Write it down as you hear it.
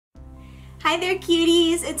Hi there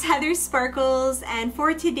cuties, it's Heather Sparkles, and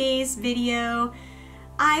for today's video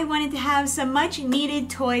I wanted to have some much needed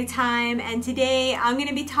toy time, and today I'm going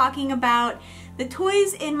to be talking about the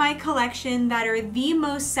toys in my collection that are the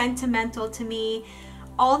most sentimental to me.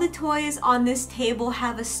 All the toys on this table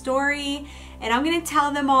have a story, and I'm going to tell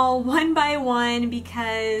them all one by one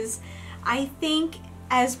because I think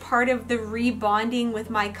as part of the rebonding with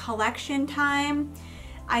my collection time,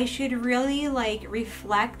 I should really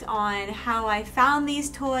reflect on how I found these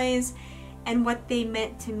toys and what they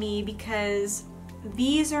meant to me, because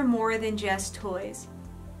these are more than just toys.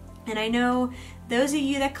 And I know those of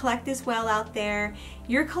you that collect as well out there,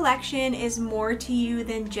 your collection is more to you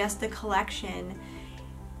than just a collection.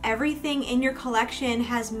 Everything in your collection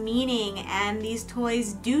has meaning, and these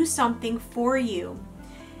toys do something for you.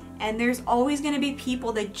 And there's always going to be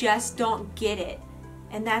people that just don't get it.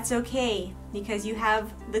 And that's okay, because you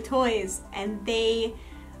have the toys and they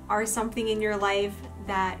are something in your life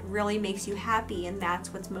that really makes you happy, and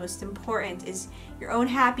that's what's most important, is your own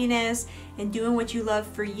happiness and doing what you love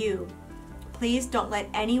for you. Please don't let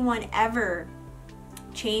anyone ever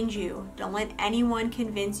change you. Don't let anyone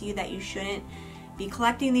convince you that you shouldn't be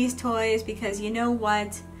collecting these toys, because you know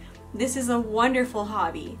what? This is a wonderful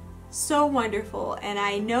hobby. So wonderful. And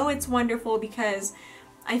I know it's wonderful because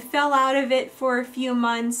I fell out of it for a few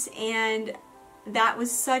months, and that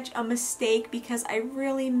was such a mistake because I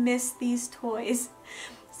really miss these toys.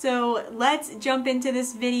 So let's jump into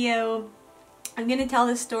this video. I'm going to tell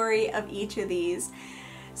the story of each of these.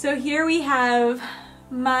 So here we have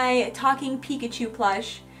my talking Pikachu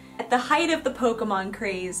plush. At the height of the Pokemon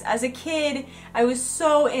craze, as a kid, I was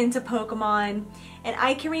so into Pokemon, and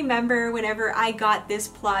I can remember whenever I got this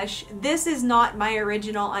plush. This is not my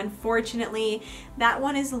original, unfortunately. That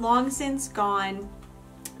one is long since gone.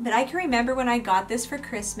 But I can remember when I got this for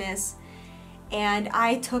Christmas, and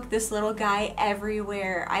I took this little guy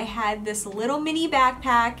everywhere. I had this little mini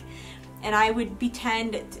backpack, and I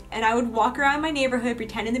would walk around my neighborhood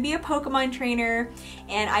pretending to be a Pokemon trainer,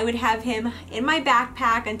 and I would have him in my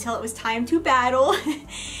backpack until it was time to battle.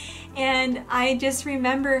 And I just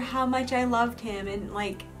remember how much I loved him, and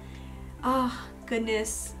oh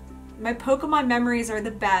goodness, my Pokemon memories are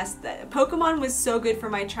the best. Pokemon was so good for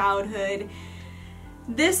my childhood.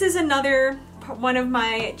 This is another one of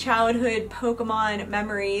my childhood Pokemon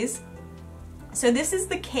memories. So this is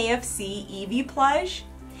the KFC Eevee plush.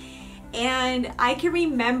 And I can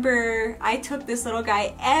remember I took this little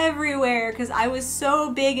guy everywhere because I was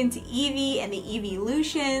so big into Eevee and the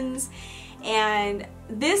Eeveelutions. And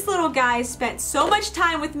this little guy spent so much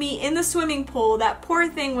time with me in the swimming pool. That poor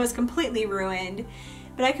thing was completely ruined.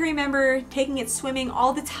 But I can remember taking it swimming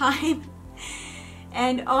all the time.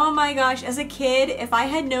 And oh my gosh, as a kid, if I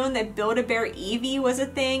had known that Build-A-Bear Eevee was a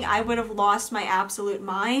thing, I would have lost my absolute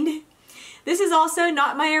mind. This is also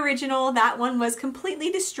not my original. That one was completely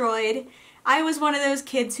destroyed. I was one of those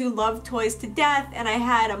kids who loved toys to death, and I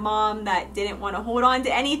had a mom that didn't want to hold on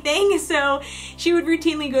to anything, so she would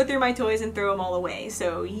routinely go through my toys and throw them all away.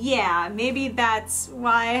 So yeah, maybe that's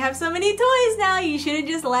why I have so many toys now. You should have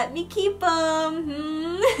just let me keep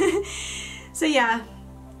them. So yeah,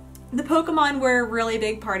 the Pokemon were a really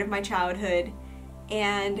big part of my childhood,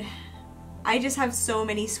 and I just have so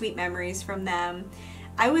many sweet memories from them.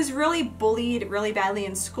 I was really bullied really badly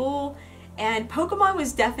in school, and Pokemon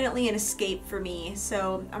was definitely an escape for me,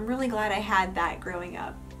 so I'm really glad I had that growing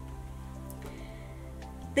up.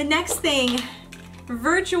 The next thing,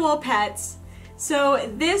 virtual pets.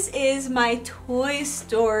 So this is my Toy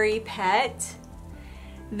Story pet.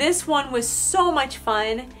 This one was so much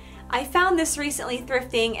fun. I found this recently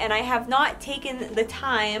thrifting, and I have not taken the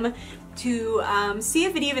time to see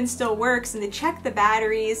if it even still works and to check the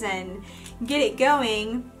batteries and get it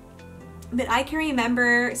going. But I can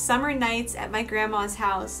remember summer nights at my grandma's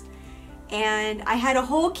house, and I had a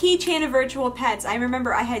whole keychain of virtual pets. I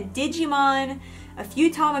remember I had Digimon, a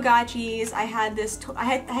few Tamagotchis. I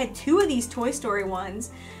had two of these Toy Story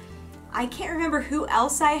ones. I can't remember who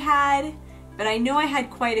else I had, but I know I had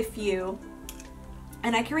quite a few.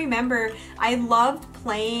 And I can remember I loved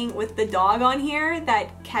playing with the dog on here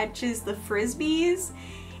that catches the frisbees,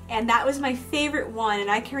 and that was my favorite one. And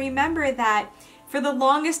I can remember that for the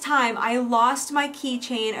longest time I lost my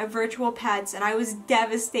keychain of virtual pets, and I was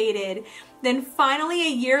devastated. Then finally a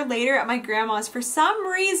year later at my grandma's, for some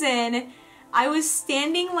reason I was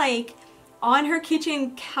standing on her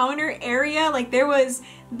kitchen counter area. There was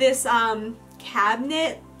this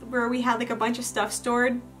cabinet where we had a bunch of stuff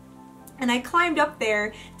stored. And I climbed up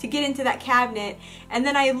there to get into that cabinet, and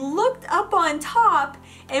then I looked up on top,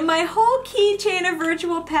 and my whole keychain of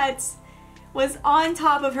virtual pets was on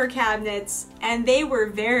top of her cabinets, and they were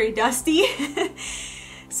very dusty.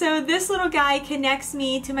 So this little guy connects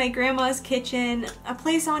me to my grandma's kitchen, a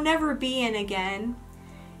place I'll never be in again,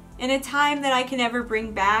 in a time that I can never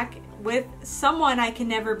bring back, with someone I can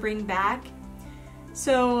never bring back.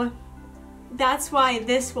 So that's why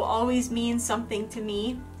this will always mean something to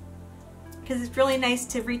me, because it's really nice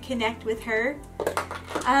to reconnect with her.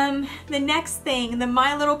 The next thing, the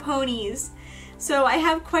My Little Ponies. So I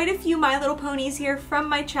have quite a few My Little Ponies here from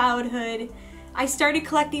my childhood. I started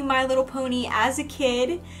collecting My Little Pony as a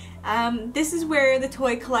kid. This is where the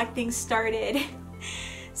toy collecting started.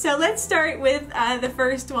 So let's start with the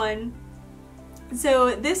first one.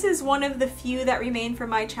 So this is one of the few that remain from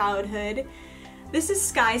my childhood. This is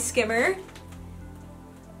Sky Skimmer.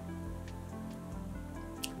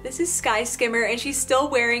 This is Sky Skimmer, and she's still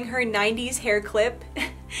wearing her 90s hair clip.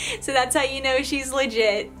 So that's how you know she's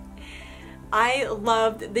legit. I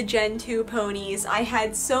loved the Gen 2 ponies. I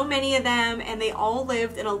had so many of them, and they all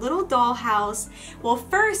lived in a little dollhouse. Well,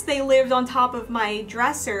 first they lived on top of my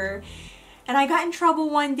dresser, and I got in trouble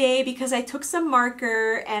one day because I took some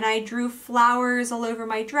marker and I drew flowers all over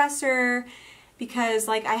my dresser, because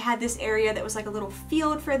like I had this area that was like a little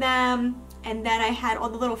field for them, and then I had all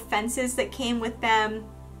the little fences that came with them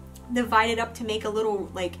divided up to make a little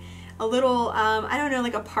I don't know,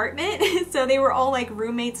 like apartment. So they were all like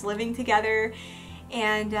roommates living together,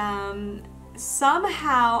 and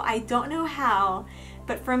somehow, I don't know how,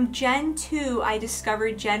 but from Gen 2 I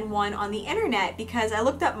discovered Gen 1 on the internet, because I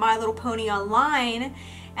looked up My Little Pony online,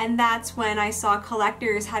 and that's when I saw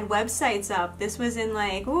collectors had websites up. This was in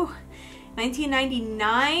like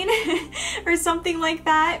 1999 or something like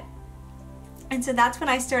that, and so that's when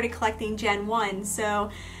I started collecting Gen 1. So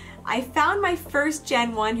I found my first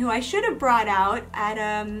Gen 1, who I should have brought out at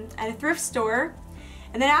a thrift store,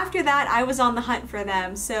 and then after that I was on the hunt for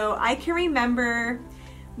them. So I can remember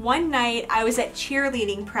one night I was at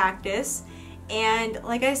cheerleading practice, and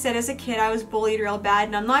like I said, as a kid I was bullied real bad,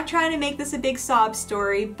 and I'm not trying to make this a big sob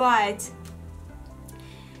story, but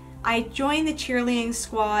I joined the cheerleading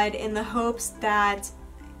squad in the hopes that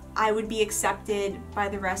I would be accepted by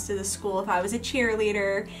the rest of the school if I was a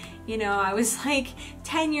cheerleader. You know, I was like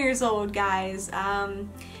 10 years old, guys.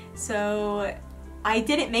 So I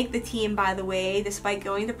didn't make the team, by the way, despite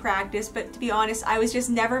going to practice, but to be honest, I was just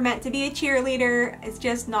never meant to be a cheerleader. It's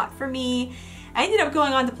just not for me. I ended up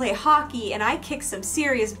going on to play hockey, and I kicked some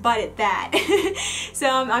serious butt at that. So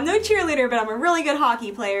I'm no cheerleader, but I'm a really good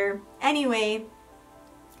hockey player. Anyway,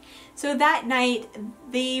 so that night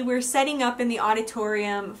they were setting up in the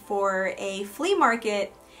auditorium for a flea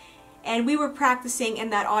market, and we were practicing in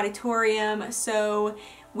that auditorium, so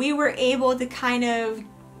we were able to kind of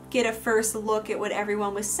get a first look at what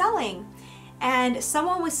everyone was selling. And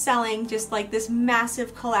someone was selling just like this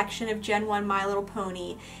massive collection of Gen 1 My Little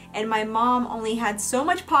Pony, and my mom only had so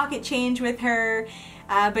much pocket change with her,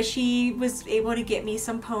 but she was able to get me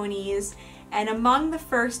some ponies, and among the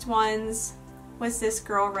first ones was this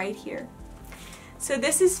girl right here. So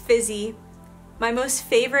this is Fizzy, my most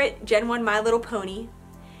favorite Gen 1 My Little Pony,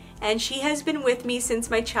 and she has been with me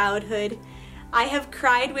since my childhood. I have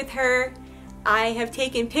cried with her. I have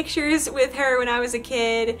taken pictures with her when I was a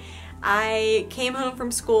kid. I came home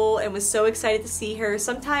from school and was so excited to see her.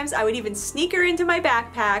 Sometimes I would even sneak her into my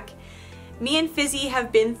backpack. Me and Fizzy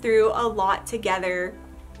have been through a lot together,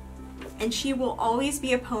 and she will always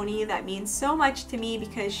be a pony that means so much to me,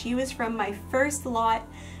 because she was from my first lot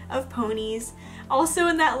of ponies. Also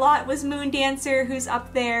in that lot was Moon Dancer, who's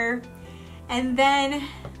up there, and then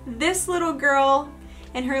this little girl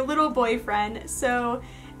and her little boyfriend. So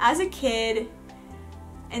as a kid,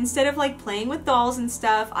 instead of like playing with dolls and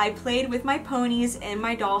stuff, I played with my ponies in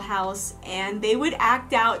my dollhouse, and they would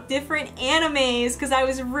act out different animes, because I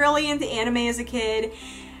was really into anime as a kid.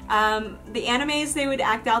 The animes they would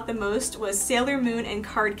act out the most was Sailor Moon and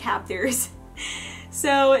Card Captors.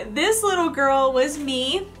 So this little girl was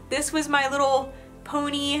me. This was my little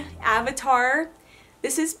pony avatar.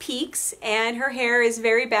 This is Peaks, and her hair is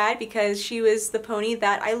very bad because she was the pony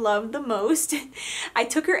that I loved the most. I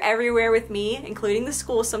took her everywhere with me, including the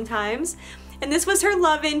school sometimes. And this was her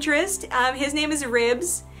love interest. His name is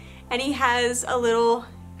Ribs, and he has a little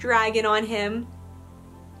dragon on him.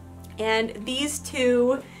 And these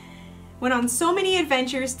two went on so many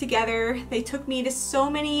adventures together. They took me to so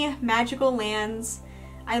many magical lands.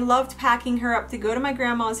 I loved packing her up to go to my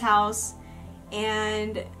grandma's house,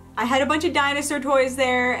 and I had a bunch of dinosaur toys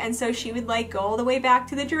there, and so she would like go all the way back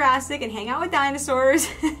to the Jurassic and hang out with dinosaurs.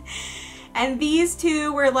 And these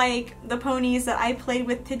two were like the ponies that I played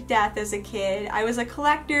with to death as a kid. I was a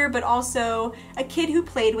collector, but also a kid who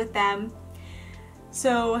played with them.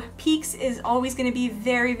 So Peaks is always going to be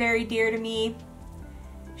very, very dear to me.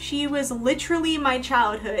 She was literally my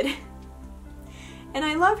childhood. And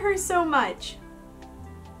I love her so much.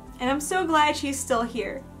 And I'm so glad she's still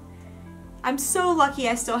here. I'm so lucky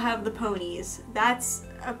I still have the ponies. That's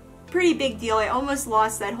a pretty big deal. I almost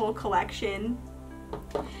lost that whole collection.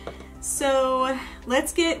 So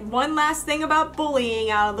let's get one last thing about bullying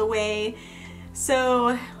out of the way.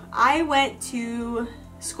 So I went to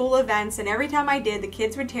school events, and every time I did, the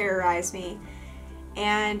kids would terrorize me.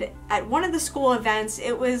 And at one of the school events,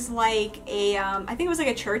 it was like a, I think it was like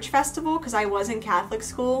a church festival, because I was in Catholic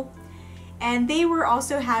school. And they were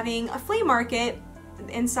also having a flea market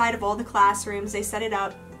inside of all the classrooms. They set it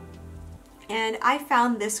up. And I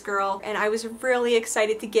found this girl, and I was really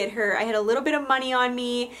excited to get her. I had a little bit of money on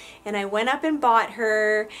me, and I went up and bought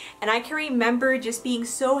her. And I can remember just being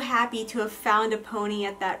so happy to have found a pony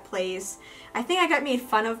at that place. I think I got made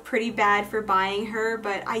fun of pretty bad for buying her,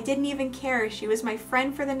 but I didn't even care. She was my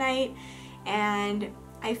friend for the night, and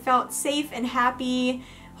I felt safe and happy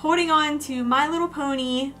holding on to My Little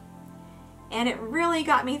Pony. And it really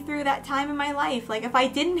got me through that time in my life. Like, if I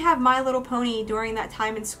didn't have My Little Pony during that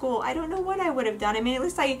time in school, I don't know what I would have done. I mean, at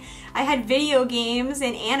least I had video games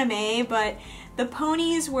and anime, but the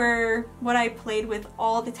ponies were what I played with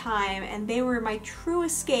all the time, and they were my true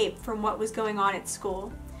escape from what was going on at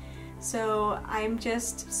school. So I'm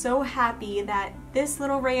just so happy that this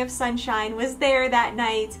little ray of sunshine was there that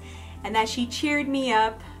night, and that she cheered me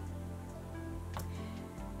up.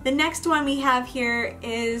 The next one we have here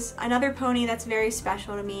is another pony that's very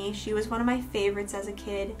special to me. She was one of my favorites as a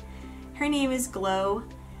kid. Her name is Glow,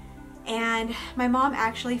 and my mom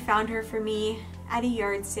actually found her for me at a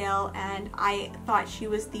yard sale, and I thought she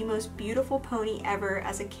was the most beautiful pony ever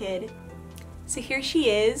as a kid. So here she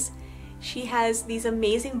is. She has these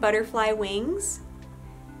amazing butterfly wings,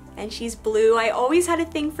 and she's blue. I always had a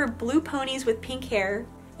thing for blue ponies with pink hair,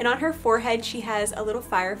 and on her forehead she has a little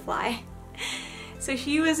firefly. So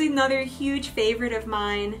she was another huge favorite of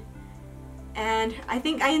mine, and I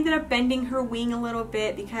think I ended up bending her wing a little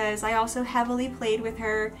bit because I also heavily played with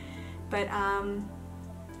her, but wow,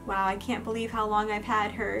 I can't believe how long I've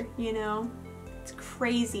had her, you know? It's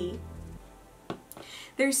crazy.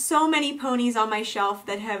 There's so many ponies on my shelf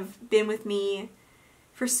that have been with me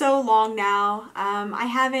for so long now. I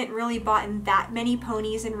haven't really bought that many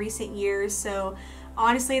ponies in recent years, so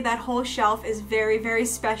honestly that whole shelf is very, very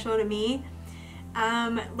special to me.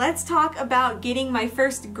 Let's talk about getting my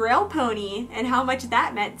first Grail pony and how much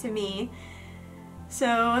that meant to me.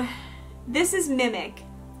 So this is Mimic,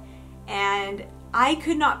 and I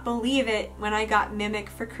could not believe it when I got Mimic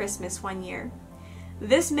for Christmas one year.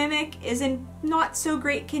 This Mimic is in not so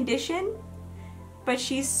great condition, but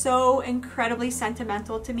she's so incredibly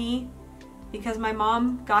sentimental to me because my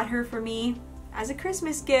mom got her for me as a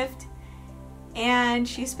Christmas gift, and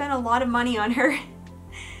she spent a lot of money on her.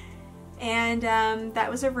 And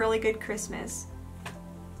that was a really good Christmas.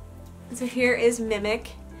 So here is Mimic.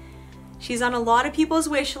 She's on a lot of people's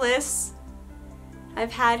wish lists.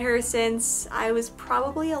 I've had her since I was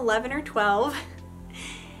probably 11 or 12.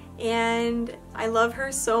 And I love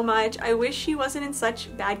her so much. I wish she wasn't in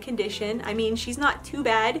such bad condition. I mean, she's not too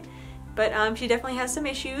bad, but she definitely has some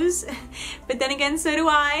issues. But then again, so do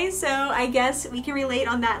I. So I guess we can relate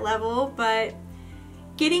on that level. But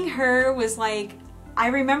getting her was like, I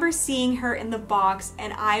remember seeing her in the box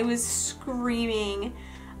and I was screaming.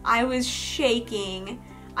 I was shaking.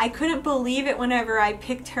 I couldn't believe it whenever I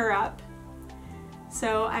picked her up.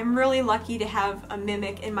 So I'm really lucky to have a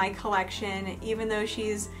Mimic in my collection. Even though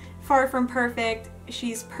she's far from perfect,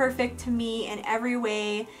 she's perfect to me in every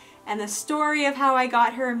way. And the story of how I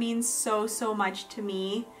got her means so, so much to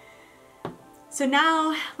me. So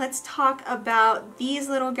now let's talk about these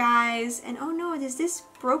little guys. And oh no, is this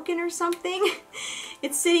broken or something?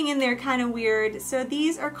 It's sitting in there kind of weird. So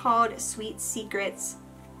these are called Sweet Secrets.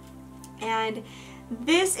 And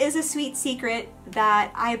this is a sweet secret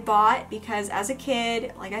that I bought because as a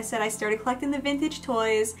kid, like I said, I started collecting the vintage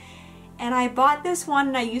toys. And I bought this one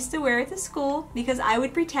and I used to wear it to school because I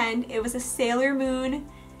would pretend it was a Sailor Moon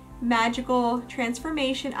magical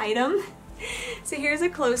transformation item. So here's a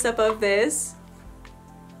close-up of this.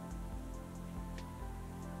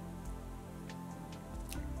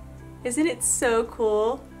 Isn't it so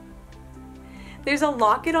cool? There's a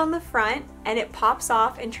locket on the front and it pops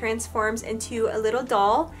off and transforms into a little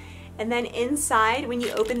doll. And then inside, when you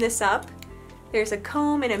open this up, there's a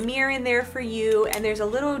comb and a mirror in there for you, and there's a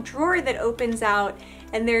little drawer that opens out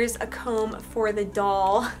and there's a comb for the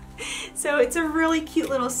doll. So it's a really cute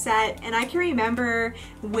little set, and I can remember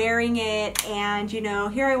wearing it, and you know,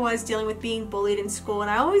 here I was dealing with being bullied in school,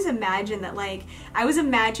 and I always imagined that like I was a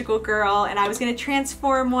magical girl and I was gonna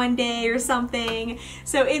transform one day or something.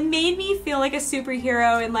 So it made me feel like a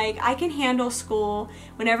superhero, and like I can handle school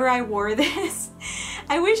whenever I wore this.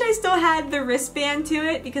 I wish I still had the wristband to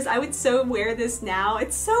it because I would so wear this now.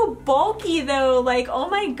 It's so bulky though, like oh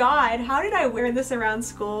my god, how did I wear this around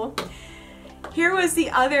school? Here was the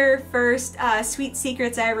other first Sweet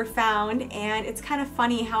Secrets I ever found, and it's kind of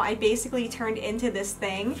funny how I basically turned into this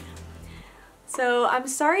thing. So I'm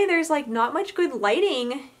sorry there's like not much good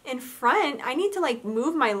lighting in front. I need to like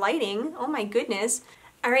move my lighting. Oh my goodness.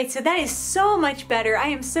 Alright, so that is so much better. I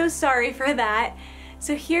am so sorry for that.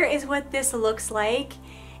 So here is what this looks like,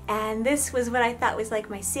 and this was what I thought was like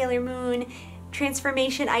my Sailor Moon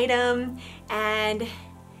transformation item, and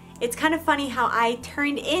it's kind of funny how I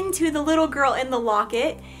turned into the little girl in the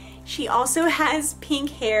locket. She also has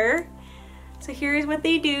pink hair. So here's what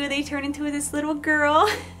they do. They turn into this little girl.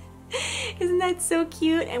 Isn't that so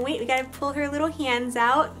cute? And wait, we gotta pull her little hands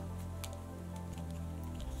out.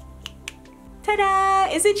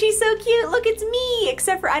 Ta-da! Isn't she so cute? Look, it's me!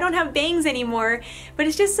 Except for I don't have bangs anymore. But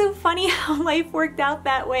it's just so funny how life worked out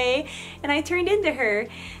that way, and I turned into her.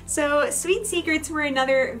 So Sweet Secrets were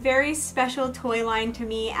another very special toy line to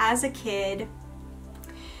me as a kid.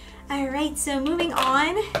 Alright, so moving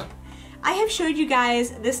on. I have showed you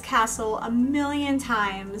guys this castle a million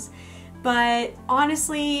times, but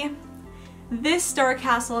honestly, this star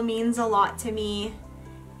castle means a lot to me.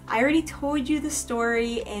 I already told you the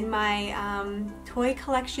story in my toy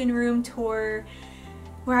collection room tour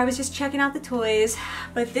where I was just checking out the toys,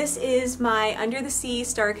 but this is my Under the Sea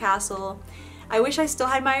Star Castle. I wish I still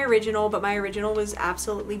had my original, but my original was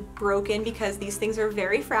absolutely broken because these things are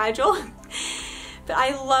very fragile. But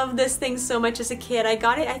I love this thing so much as a kid. I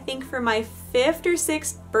got it, I think, for my 5th or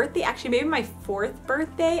 6th birthday, actually maybe my 4th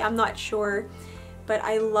birthday, I'm not sure. But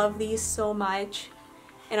I love these so much.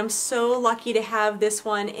 And I'm so lucky to have this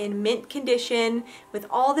one in mint condition with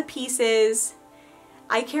all the pieces.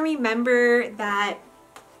 I can remember that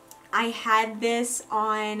I had this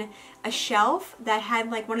on a shelf that had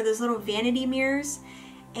like one of those little vanity mirrors,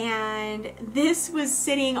 and this was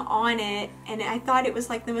sitting on it, and I thought it was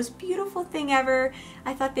like the most beautiful thing ever.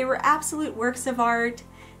 I thought they were absolute works of art.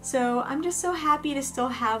 So I'm just so happy to still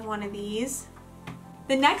have one of these.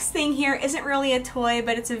 The next thing here isn't really a toy,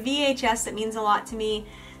 but it's a VHS that means a lot to me.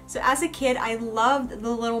 So as a kid, I loved The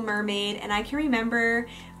Little Mermaid, and I can remember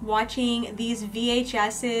watching these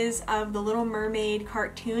VHSs of the Little Mermaid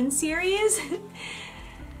cartoon series.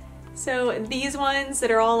 So these ones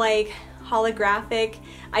that are all like holographic,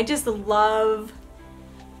 I just love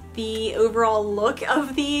the overall look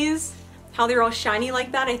of these, how they're all shiny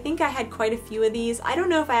like that. I think I had quite a few of these. I don't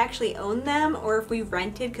know if I actually owned them or if we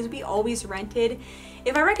rented, because we always rented.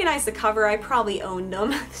 If I recognized the cover, I probably owned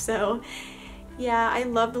them. So yeah, I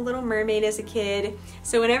loved The Little Mermaid as a kid.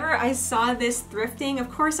 So whenever I saw this thrifting, of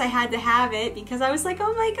course I had to have it because I was like,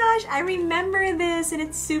 oh my gosh, I remember this, and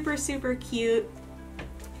it's super, super cute.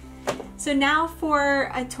 So now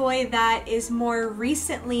for a toy that is more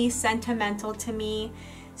recently sentimental to me.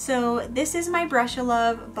 So this is my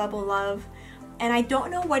Brush-A-Love Bubble Love, and I don't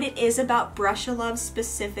know what it is about Brush-A-Love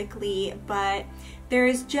specifically, but there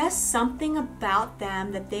is just something about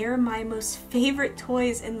them that they are my most favorite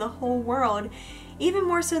toys in the whole world, even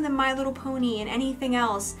more so than My Little Pony and anything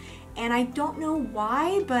else. And I don't know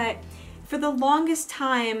why, but for the longest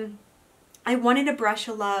time I wanted a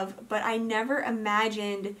Brush-A-Love, but I never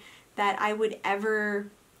imagined that I would ever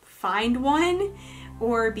find one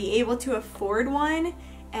or be able to afford one.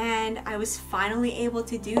 And I was finally able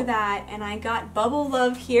to do that, and I got Bubble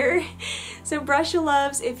Love here. So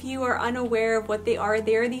Brush-A-Loves, if you are unaware of what they are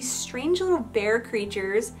these strange little bear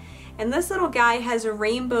creatures, and this little guy has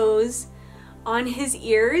rainbows on his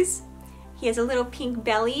ears. He has a little pink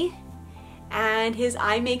belly, and his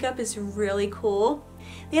eye makeup is really cool.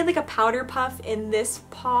 They have like a powder puff in this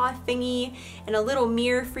paw thingy, and a little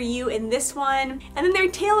mirror for you in this one, and then their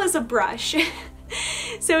tail is a brush.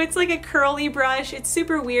 So it's like a curly brush. It's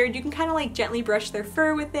super weird. You can kind of like gently brush their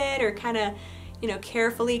fur with it, or kind of, you know,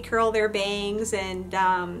 carefully curl their bangs. And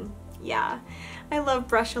yeah, I love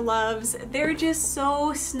Brush-A-Loves. They're just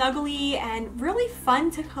so snuggly and really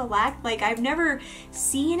fun to collect. Like, I've never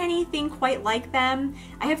seen anything quite like them.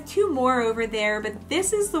 I have 2 more over there, but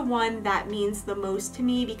this is the one that means the most to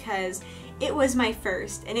me because it was my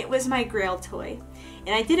first, and it was my Grail toy.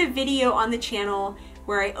 And I did a video on the channel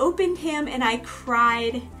where I opened him and I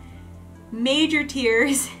cried major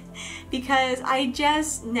tears because I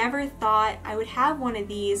just never thought I would have one of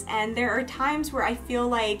these, and there are times where I feel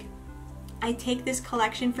like I take this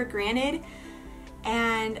collection for granted.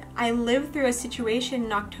 And I lived through a situation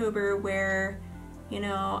in October where, you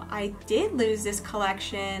know, I did lose this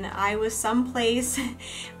collection. I was someplace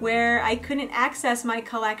where I couldn't access my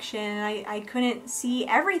collection. I couldn't see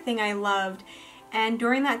everything I loved. And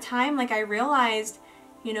during that time, like, I realized,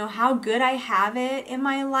 you know, how good I have it in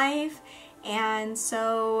my life. And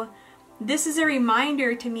so this is a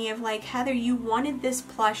reminder to me of, like, Heather, you wanted this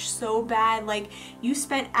plush so bad. Like, you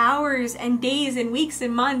spent hours and days and weeks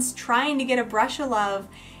and months trying to get a brush of love,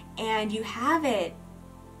 and you have it.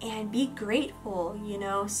 And be grateful, you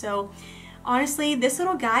know? So honestly, this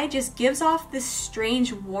little guy just gives off this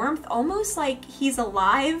strange warmth, almost like he's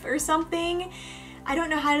alive or something. I don't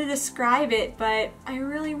know how to describe it, but I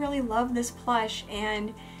really, really love this plush,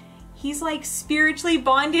 and he's like spiritually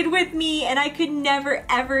bonded with me, and I could never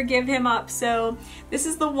ever give him up. So this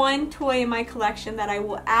is the one toy in my collection that I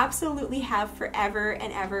will absolutely have forever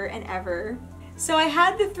and ever and ever. So I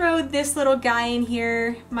had to throw this little guy in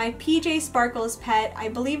here, my PJ Sparkles pet. I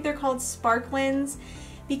believe they're called Sparklins,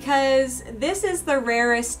 because this is the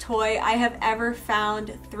rarest toy I have ever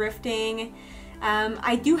found thrifting.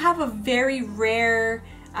 I do have a very rare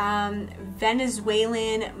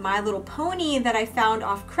Venezuelan My Little Pony that I found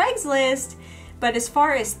off Craigslist, but as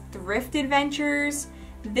far as thrift adventures,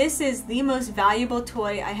 this is the most valuable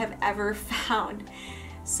toy I have ever found.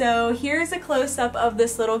 So here's a close-up of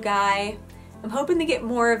this little guy. I'm hoping to get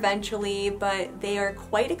more eventually, but they are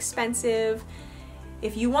quite expensive.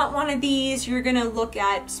 If you want one of these, you're gonna look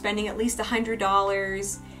at spending at least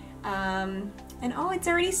 $100. And oh, it's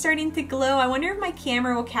already starting to glow. I wonder if my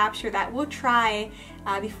camera will capture that. We'll try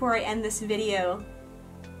before I end this video.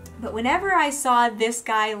 But whenever I saw this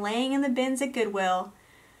guy laying in the bins at Goodwill,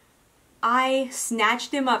 I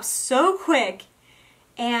snatched him up so quick,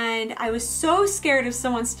 and I was so scared of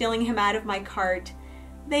someone stealing him out of my cart.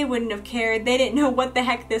 They wouldn't have cared. They didn't know what the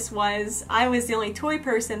heck this was. I was the only toy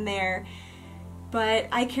person there. But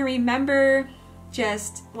I can remember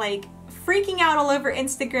just like freaking out all over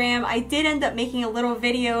Instagram. I did end up making a little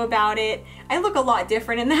video about it. I look a lot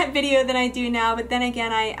different in that video than I do now, but then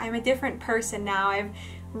again, I'm a different person now. I've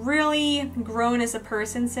really grown as a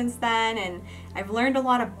person since then, and I've learned a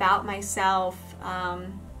lot about myself.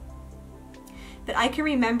 But I can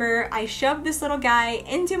remember I shoved this little guy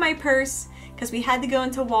into my purse because we had to go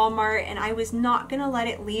into Walmart, and I was not gonna let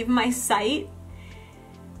it leave my sight.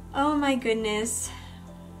 Oh my goodness.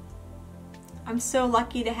 I'm so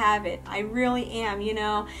lucky to have it. I really am, you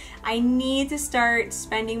know. I need to start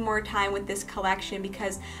spending more time with this collection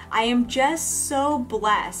because I am just so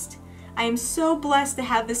blessed. I am so blessed to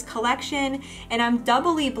have this collection, and I'm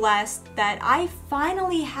doubly blessed that I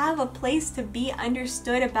finally have a place to be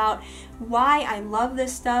understood about why I love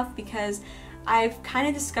this stuff, because I've kind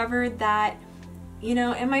of discovered that, you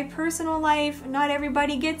know, in my personal life, not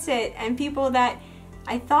everybody gets it, and people that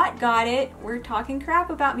I thought got it were talking crap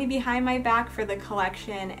about me behind my back for the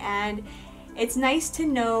collection. And it's nice to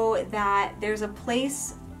know that there's a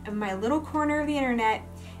place in my little corner of the internet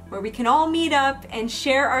where we can all meet up and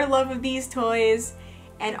share our love of these toys.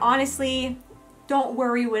 And honestly, don't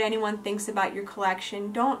worry what anyone thinks about your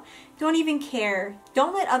collection. Don't even care.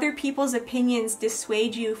 Don't let other people's opinions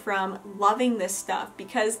dissuade you from loving this stuff,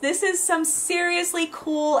 because this is some seriously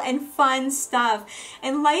cool and fun stuff.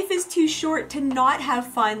 And life is too short to not have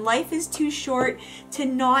fun. Life is too short to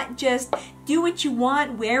not just do what you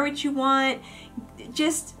want, wear what you want.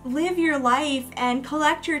 Just live your life and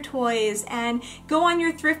collect your toys and go on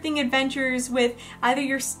your thrifting adventures with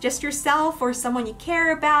either just yourself or someone you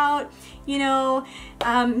care about. You know,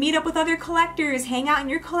 meet up with other collectors, hang out in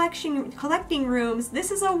your collecting rooms.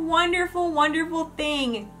 This is a wonderful, wonderful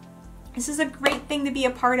thing. This is a great thing to be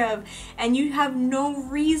a part of, and you have no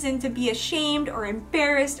reason to be ashamed or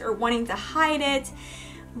embarrassed or wanting to hide it.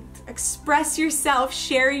 Express yourself,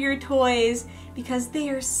 share your toys, because they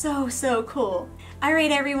are so, so cool.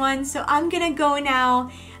 Alright everyone, so I'm gonna go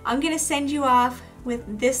now. I'm gonna send you off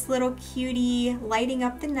with this little cutie lighting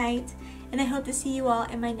up the night, and I hope to see you all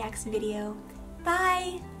in my next video.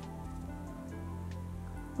 Bye!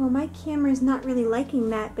 Well, my camera's not really liking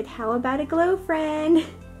that, but how about a glow friend?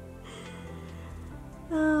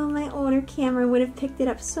 Oh, my older camera would have picked it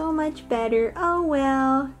up so much better. Oh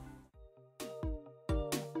well.